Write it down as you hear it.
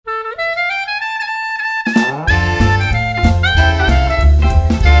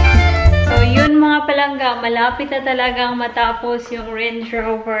palangga, malapit na talagang matapos yung Range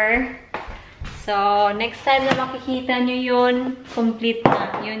Rover. So, next time na makikita nyo yun, complete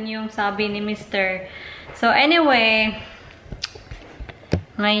na. Yun yung sabi ni Mr. So, anyway,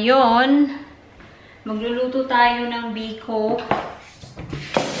 ngayon, magluluto tayo ng biko.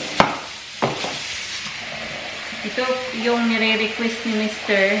 Ito yung nire-request ni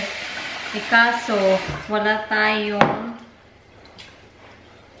Mr. Kaso, wala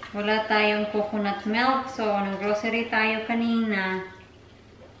tayong coconut milk. So, nag-grocery tayo kanina.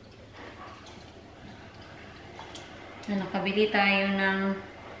 Nakabili tayo ng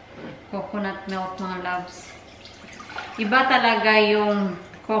coconut milk, mga loves. Iba talaga yung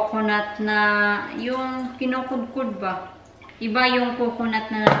coconut na, yung kinukudkud ba? Iba yung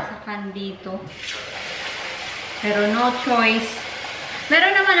coconut na nasa can dito. Pero no choice.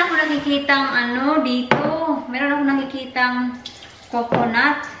 Meron naman ako nakikitang ano dito. Meron ako nakikitang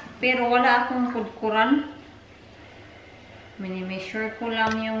coconut. Pero wala akong kudkuran. Mini-measure ko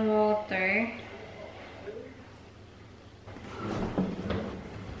lang yung water.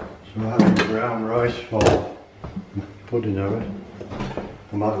 So I have brown rice for pudding of it.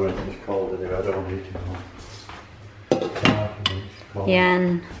 I might wait till it's cold anyway, I don't need it more.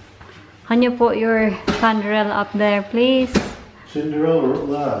 Yan. Can you put your Cinderella up there, please? Cinderella up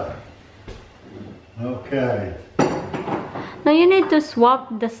there. Okay. Now you need to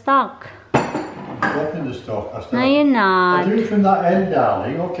swap the stock. Swapping the stock. No, you're not. I'll do it from that end,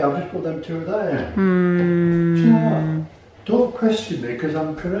 darling. Okay, I'll just put them two there. Do you know what? Don't question me because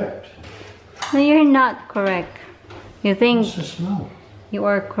I'm correct. No, you're not correct. You think What's the smell? you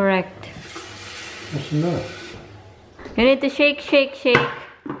are correct. What's the smell? You need to shake, shake, shake.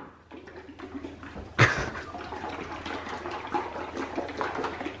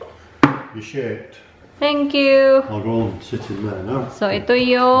 You shaked. Thank you. I'll go and sit in there now. So, ito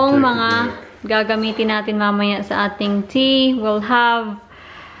yung mga gagamitin natin mamaya sa ating tea. We'll have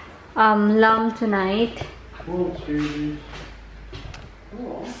lamb tonight.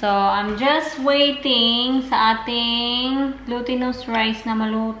 So, I'm just waiting sa ating glutinous rice na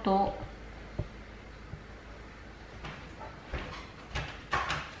maluto.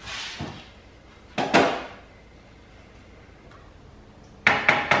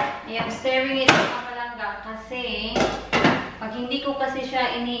 I am stirring it mga palangga kasi pag hindi ko kasi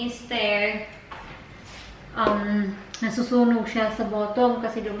siya ini-stir, nasusunog siya sa bottom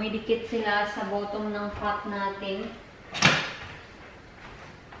kasi dumidikit sila sa bottom ng pot natin.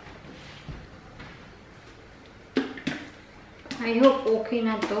 I hope okay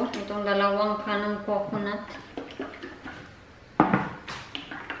na to. Itong dalawang kanang coconut.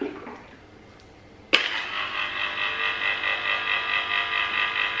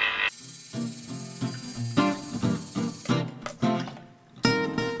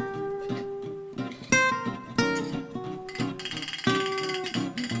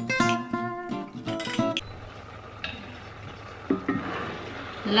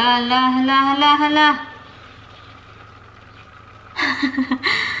 Hala.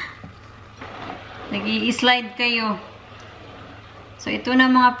 Nag-i-slide kayo. So, ito na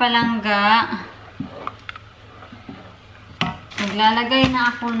mga palangga. Naglalagay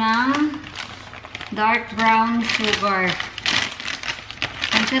na ako ng dark brown sugar.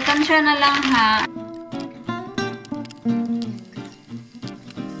 Tansya-tansya na lang ha.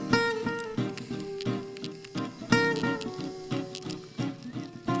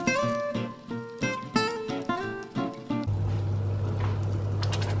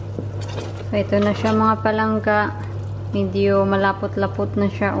 So, ito na siya mga palangga. Medyo malapot-lapot na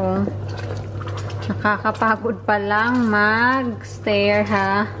siya, oh. Nakakapagod pa lang mag-stir,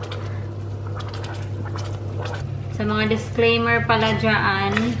 ha. Sa mga disclaimer pala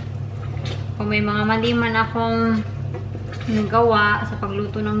dyan, kung may mga mali man akong nagawa sa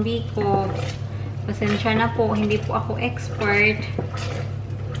pagluto ng biko, pasensya na po, hindi po ako expert.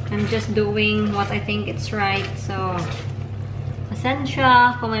 I'm just doing what I think it's right. So,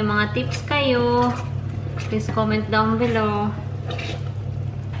 pasensya. Kung may mga tips kayo, please comment down below.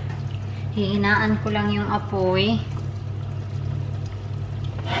 Hihinaan ko lang yung apoy.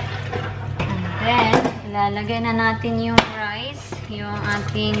 And then, ilalagay na natin yung rice. Yung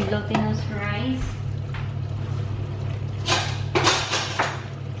ating glutinous rice.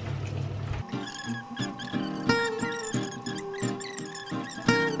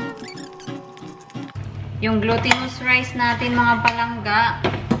 Yung glutinous rice natin mga palangga,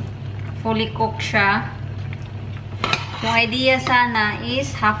 fully cooked siya. Yung idea sana is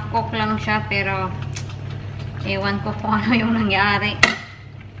half cooked lang siya, pero ewan ko kung ano yung nangyari.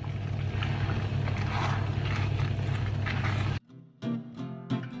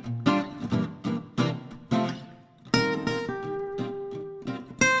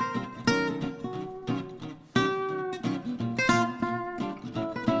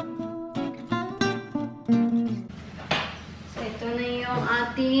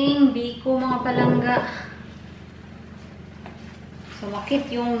 ating biko mga palangga. Sumakit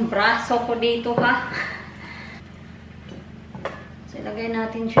yung braso ko dito ha. So, ilagay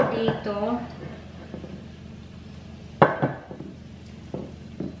natin siya dito.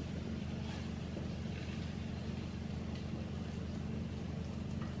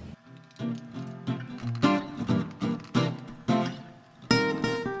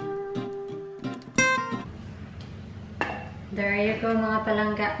 There you go mga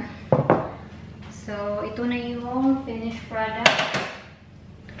palangga. So, ito na yung finished product.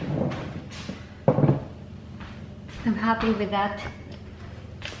 I'm happy with that.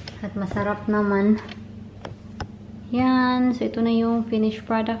 At masarap naman. Yan. So, ito na yung finished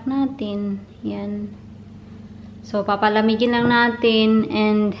product natin. Yan. So, papalamigin lang natin.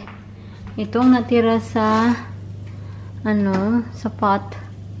 And, itong natira sa sa pot.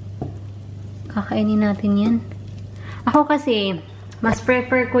 Kakainin natin yan. Ako kasi, mas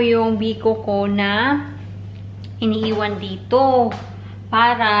prefer ko yung biko ko na iniiwan dito.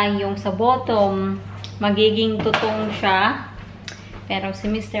 Para yung sa bottom, magiging tutong siya. Pero si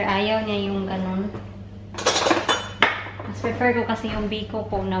Mr. ayaw niya yung ganun. Mas prefer ko kasi yung biko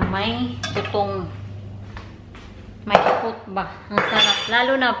ko na may tutong. May ikot ba? Ang sarap.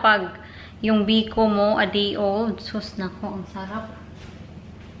 Lalo na pag yung biko mo a day old. Sus nako, ang sarap.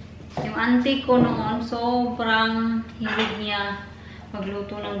 Yung auntie ko noon, sobrang hilig niya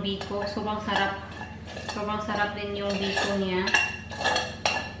magluto ng biko. Sobrang sarap. Sobrang sarap din yung biko niya.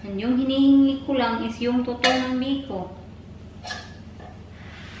 And yung hinihingi ko lang is yung totoo ng biko.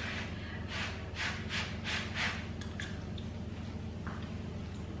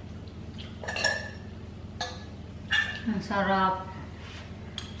 Ang sarap.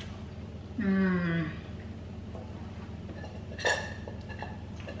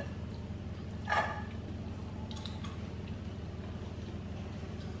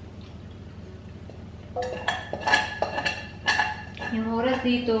 Yung oras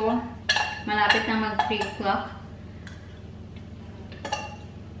dito, malapit na mag 3 o'clock.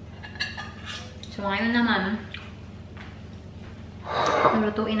 So, ngayon naman,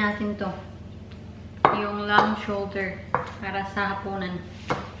 lutuin natin to. Yung lamb shoulder para sa hapunan.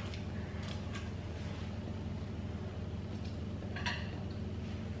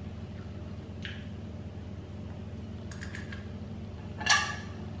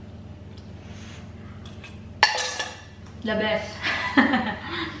 The best.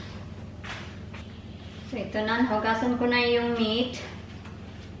 So, ito na. Hugasan ko na yung meat.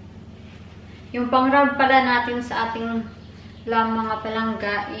 Yung pang-rub pala natin sa ating lamb mga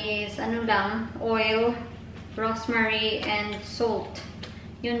palangga is lang, oil, rosemary, and salt.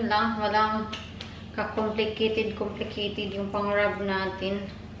 Yun lang. Walang ka-complicated yung pang-rub natin.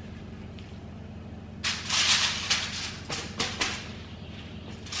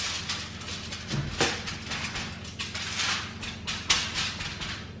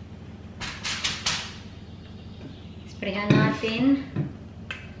 Sprayan natin.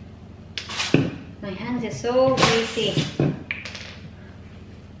 My hands is so greasy.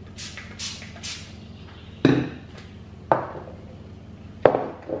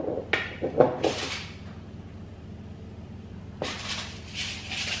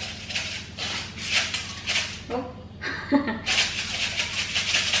 Oh.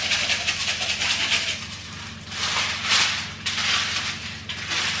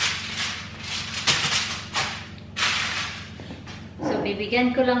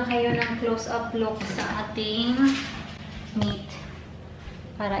 Bibigyan ko lang kayo ng close-up look sa ating meat.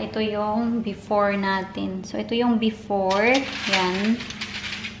 Para ito yung before natin. So, ito yung before. Yan.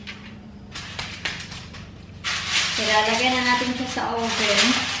 Ilalagay na natin siya sa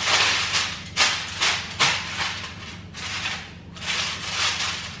oven.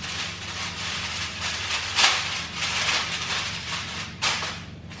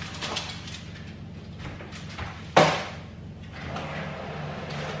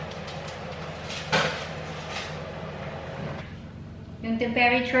 Yung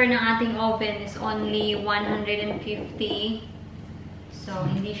temperature ng ating oven is only 150. So,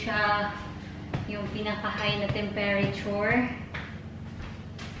 hindi siya yung pinaka-high na temperature.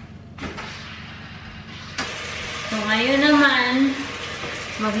 So, ngayon naman,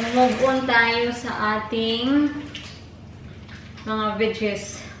 mag-move on tayo sa ating mga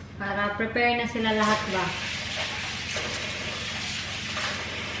veggies. Para prepare na sila lahat ba.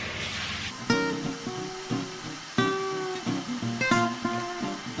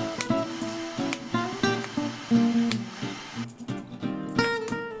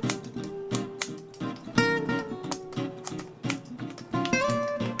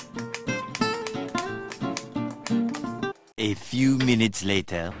 A few minutes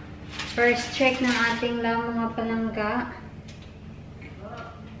later. First check ng ating mga palangga.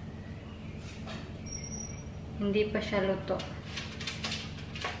 Hindi pa siya luto.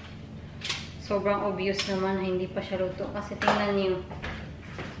 Sobrang obvious naman na hindi pa siya luto. Kasi tingnan niyo.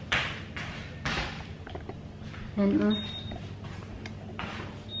 Yan o.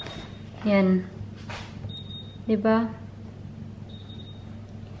 Yan. Diba?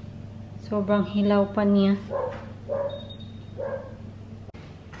 Sobrang hilaw pa niya.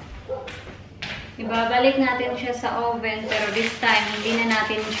 Ibabalik natin siya sa oven, pero this time, hindi na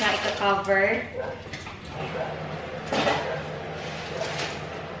natin siya i-cover.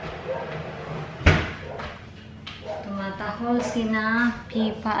 Tumatahol sina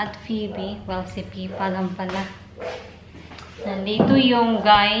Pipa at Phoebe. Well, si Pipa lang pala. Nandito yung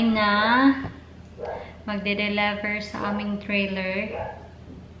guy na magde-deliver sa aming trailer.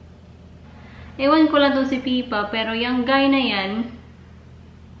 Ewan ko lang doon si Pipa, pero yung guy na yan,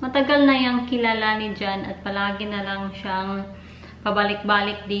 matagal na yung kilala ni Jan at palagi na lang siyang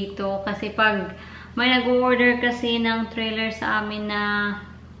pabalik-balik dito. Kasi pag may nag-order kasi ng trailer sa amin na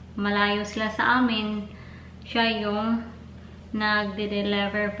malayo sila sa amin, siya yung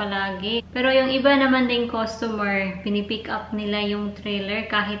nagde-deliver palagi. Pero yung iba naman ding customer, pinipick up nila yung trailer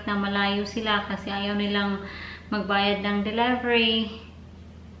kahit na malayo sila kasi ayaw nilang magbayad ng delivery.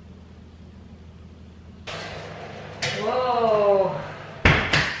 Wow!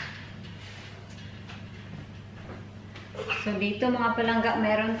 So, dito mga palangga,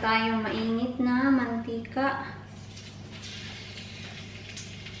 meron tayong mainit na mantika.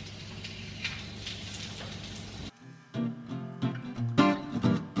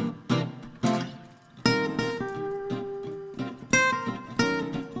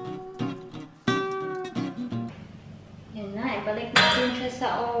 Yan na, ibalik natin siya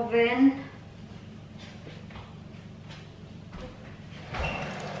sa oven.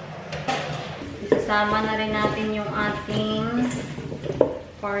 Isasama na rin natin yung ating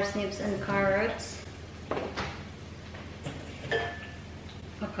parsnips and carrots.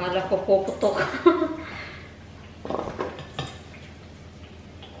 Akala ko puputok.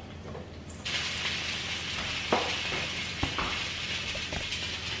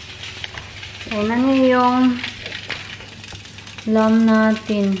 Una niyo yung lamb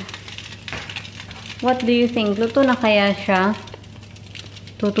natin. What do you think? Luto na kaya siya?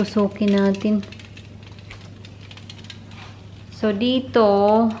 Tutusukin natin. So, dito,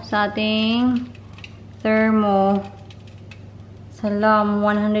 sa ating thermo, sa lamb,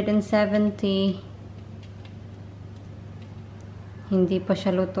 170. Hindi pa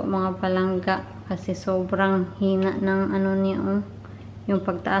siya luto, mga palangga. Kasi sobrang hina ng ano niya, oh. Yung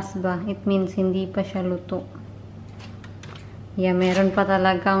pagtaas ba? It means hindi pa siya luto. Yeah, meron pa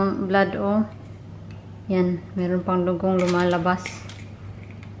talagang blood, oh. Yan, meron pang dugong lumalabas.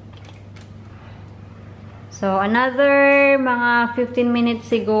 So, another mga 15 minutes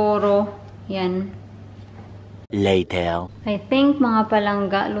siguro. Yan. Later. I think mga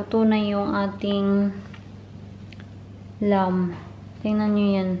palangga, luto na yung ating lamb. Tingnan nyo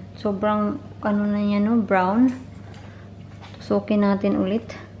yan. Sobrang, ano na yan, no? Brown. Tusukin natin ulit.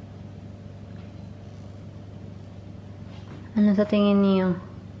 Ano sa tingin niyo?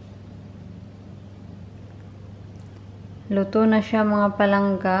 Luto na siya mga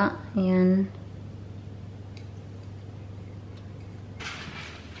palangga. Yan.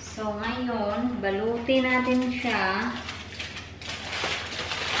 So, ngayon, balutin natin siya.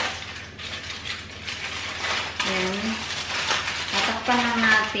 Ayan. Tatakpan lang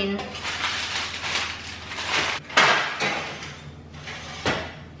natin.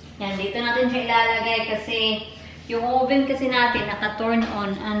 Yan, dito natin siya ilalagay kasi yung oven kasi natin naka-turn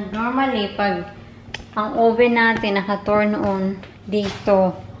on. And normally, pag ang oven natin naka-turn on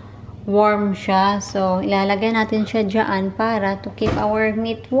dito, warm siya. So, ilalagay natin siya dyan para to keep our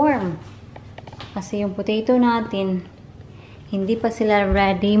meat warm. Kasi yung potato natin, hindi pa sila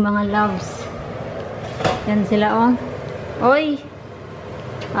ready, mga loves. Yan sila, oh. Oy!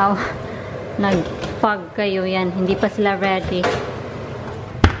 Aw, nag-fog kayo yan. Hindi pa sila ready.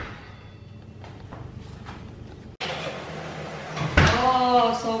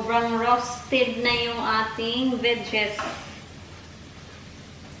 Oh, sobrang roasted na yung ating veggies.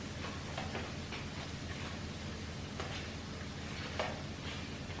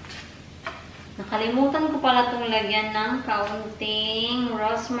 Nakalimutan ko pala itong lagyan ng kaunting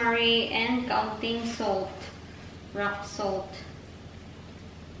rosemary and kaunting salt. Rock salt.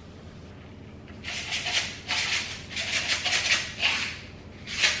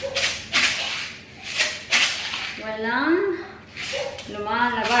 Walang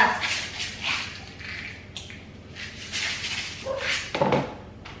lumalabas.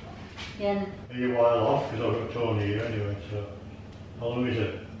 Yan. Are you a while off? Because I've got Tony here anyway, so. How long is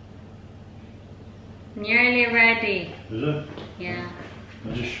it? Nearly ready. Is it? Yeah.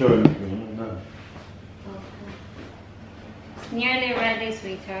 I'll just show you. No. Okay. It's nearly ready,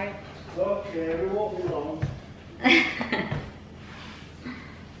 sweetheart. Okay, we won't be long.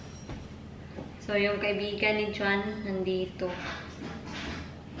 So, yung kaibigan ni John nandito.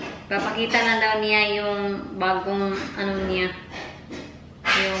 Papakita na daw niya yung bagong, ano niya.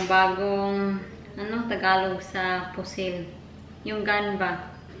 Yung bagong, Tagalog sa pusil. Yung gun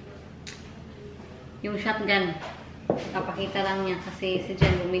ba? Yung shotgun. Papakita lang niya kasi si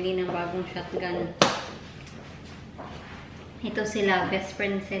Jen bumili ng bagong shotgun. Ito sila, best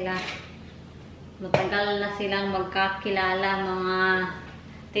friend sila. Matagal na silang magkakilala, mga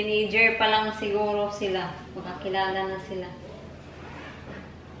teenager pa lang siguro sila. Magkakilala na sila.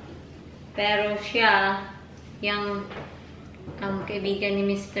 Pero siya, yung kaibigan ni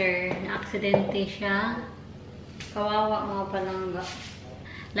Mr. na-aksidente siya. Kawawa mga palangga.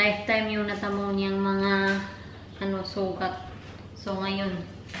 Lifetime yung natamo niyang mga sugat. So ngayon,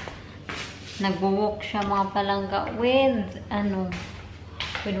 nagwo-walk siya mga palangga with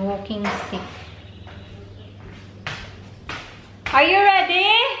walking stick. Are you ready?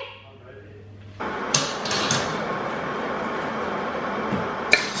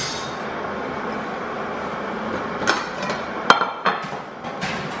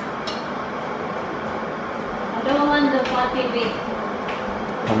 I don't want the fatty bit.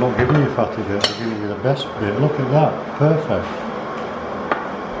 I'm not giving you fatty bit, I'm giving you the best bit. Look at that, perfect.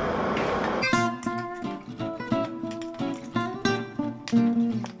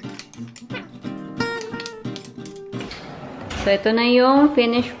 So, ito na yung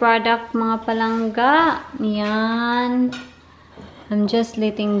finished product, mga palangga. Yan. I'm just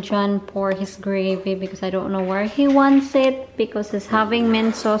letting John pour his gravy because I don't know where he wants it because he's having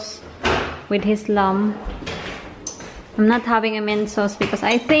mint sauce with his lamb. I'm not having a mint sauce because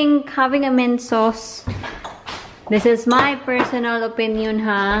I think having a mint sauce, this is my personal opinion,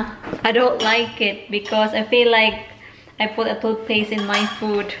 I don't like it because I feel like I put a toothpaste in my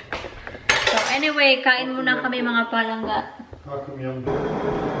food. So anyway, kain muna kami mga palangga.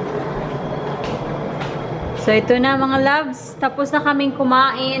 So ito na mga loves, tapos na kaming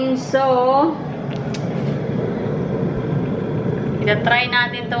kumain. So ita-try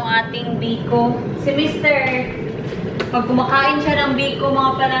natin tong ating biko. Si Mr. Pag kumakain siya ng biko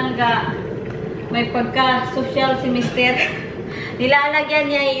mga palangga, may pagka-social si Mr. Nilalagyan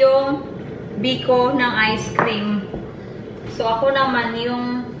niya yung biko ng ice cream. So ako naman yung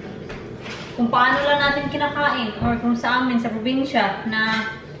kung paano lang natin kinakain or kung sa amin sa probinsya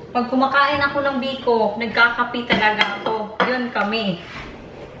na pag kumakain ako ng biko, nagkakapi talaga ako. Yun kami.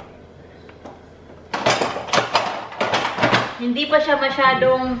 Hindi pa siya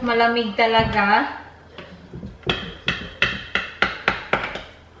masyadong malamig talaga.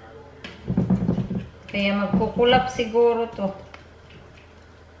 Kaya magkukulap siguro to.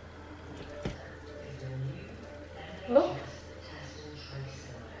 Oh.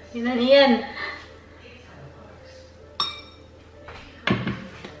 Yan yan.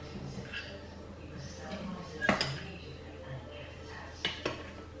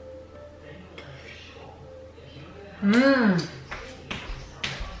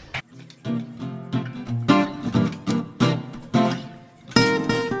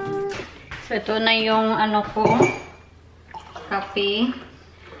 So, ito na yung ko, kape.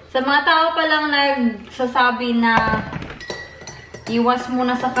 Sa mga tao pa lang nagsasabi na iwas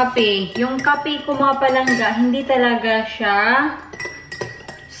muna sa kape. Yung kape ko mga palangga, hindi talaga siya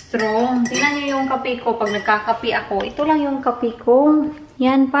strong. Tingnan nyo yung kape ko pag nagkakape ako. Ito lang yung kape ko.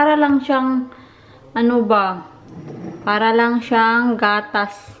 Yan, para lang siyang, para lang siyang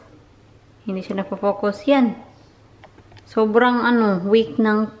gatas. Hindi siya nagpo-focus. Yan. Sobrang weak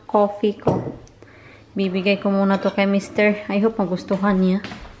ng coffee ko. Bibigay ko muna to kay Mr. I hope magustuhan niya.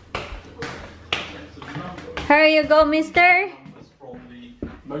 Here you go, Mr. From the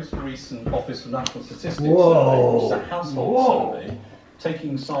most recent Office of National Statistics survey, which is a household survey,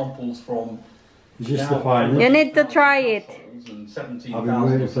 taking samples from Is this the final? You need to try it. and 17,000 I've been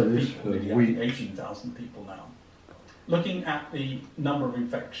waiting or so for this people, for nearly weeks. 18,000 people now. Looking at the number of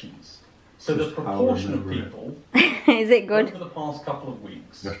infections. So the Just how proportion of I remember people Is it good? over the past couple of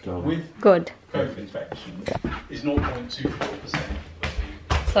weeks Yes, darling. with Good. COVID infections is 0.24%.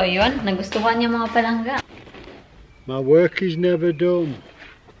 So, yun. Nagustuhan niya mga palangga. My work is never done.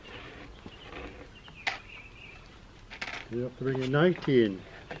 You have to bring a nightie in.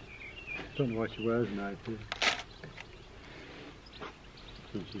 Don't know why she wears a nightie.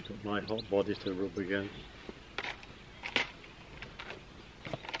 Since she's got my hot body to rub against.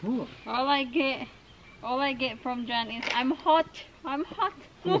 What? All I get from Jan is I'm hot. I'm hot.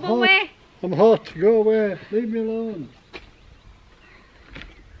 Move hot. away. I'm hot. Go away. Leave me alone.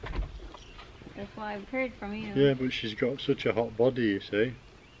 That's what I've heard from you. Yeah, but she's got such a hot body, you see.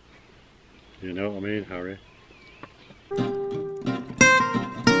 You know what I mean, Harry?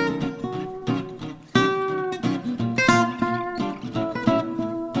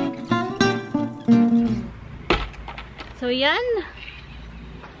 So yan.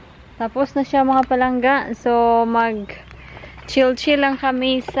 Tapos na siya mga palangga. So mag chill lang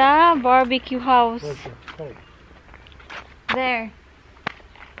kami sa barbecue house. There.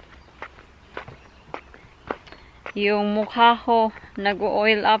 Yung mukha ko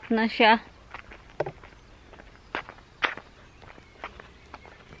nag-oil up na siya.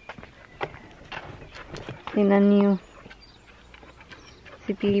 Tingnan niyo.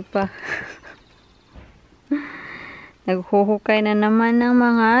 Si Pipa. Naghuhukay na naman ng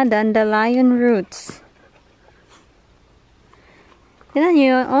mga dandelion roots. Tingnan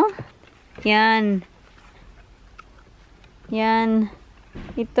niyo, oh. Yan. Yan.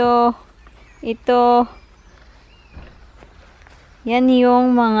 Ito. Yan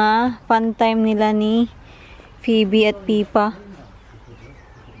yung mga fun time nila ni Phoebe at Pipa.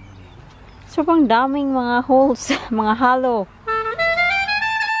 Sobrang daming mga holes, mga hollow.